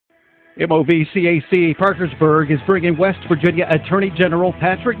MOVCAC Parkersburg is bringing West Virginia Attorney General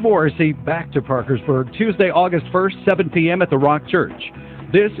Patrick Morrissey back to Parkersburg Tuesday, August 1st, 7 p.m. at the Rock Church.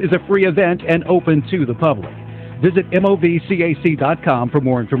 This is a free event and open to the public. Visit MOVCAC.com for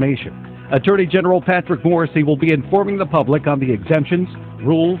more information. Attorney General Patrick Morrissey will be informing the public on the exemptions,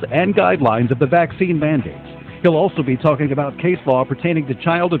 rules, and guidelines of the vaccine mandates. He'll also be talking about case law pertaining to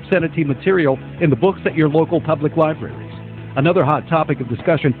child obscenity material in the books at your local public libraries. Another hot topic of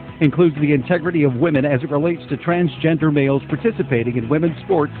discussion includes the integrity of women as it relates to transgender males participating in women's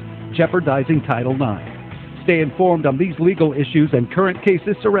sports, jeopardizing Title IX. Stay informed on these legal issues and current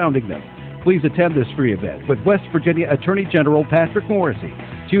cases surrounding them. Please attend this free event with West Virginia Attorney General Patrick Morrissey,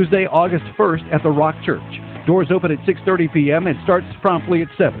 Tuesday, August 1st at the Rock Church. Doors open at 6:30 p.m. and starts promptly at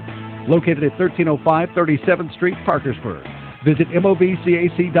 7. Located at 1305 37th Street, Parkersburg. Visit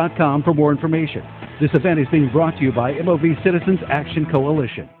MOVCAC.com for more information. This event is being brought to you by MOV Citizens Action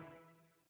Coalition.